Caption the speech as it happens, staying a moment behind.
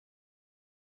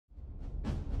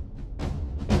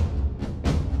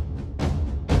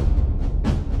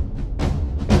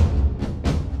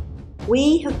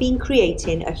We have been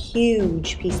creating a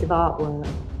huge piece of artwork.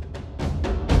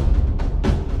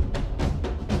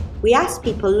 We asked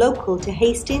people local to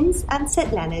Hastings and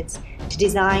St Leonards to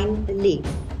design a leaf.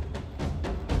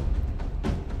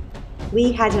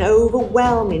 We had an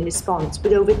overwhelming response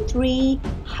with over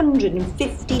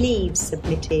 350 leaves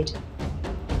submitted.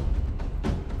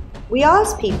 We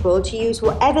asked people to use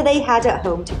whatever they had at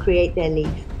home to create their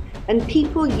leaf, and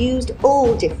people used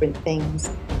all different things: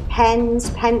 pens,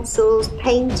 pencils,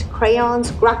 paint, crayons,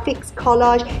 graphics,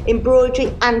 collage,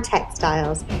 embroidery and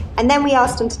textiles. And then we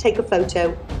asked them to take a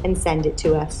photo and send it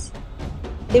to us.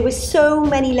 There were so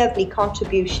many lovely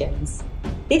contributions.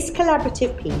 This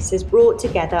collaborative piece has brought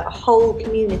together a whole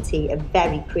community of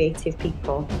very creative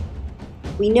people.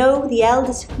 We know the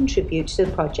eldest to contribute to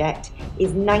the project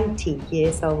is 90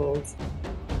 years old.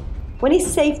 When it's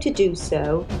safe to do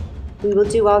so, we will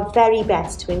do our very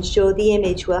best to ensure the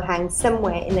image will hang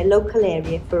somewhere in the local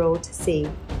area for all to see.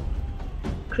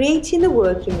 Creating the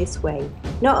work in this way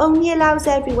not only allows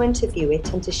everyone to view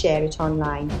it and to share it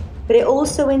online, but it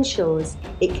also ensures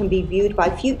it can be viewed by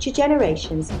future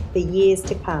generations for years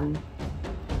to come.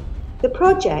 The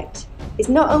project is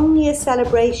not only a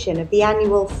celebration of the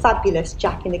annual fabulous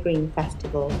Jack in the Green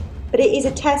Festival, but it is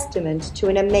a testament to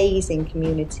an amazing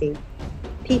community.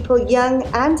 People young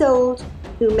and old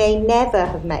who may never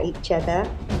have met each other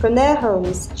from their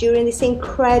homes during this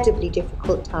incredibly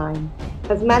difficult time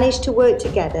have managed to work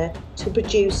together to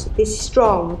produce this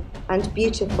strong and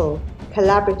beautiful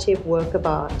collaborative work of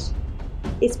art.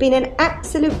 It's been an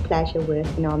absolute pleasure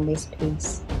working on this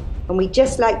piece, and we'd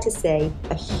just like to say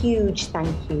a huge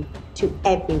thank you to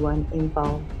everyone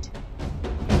involved.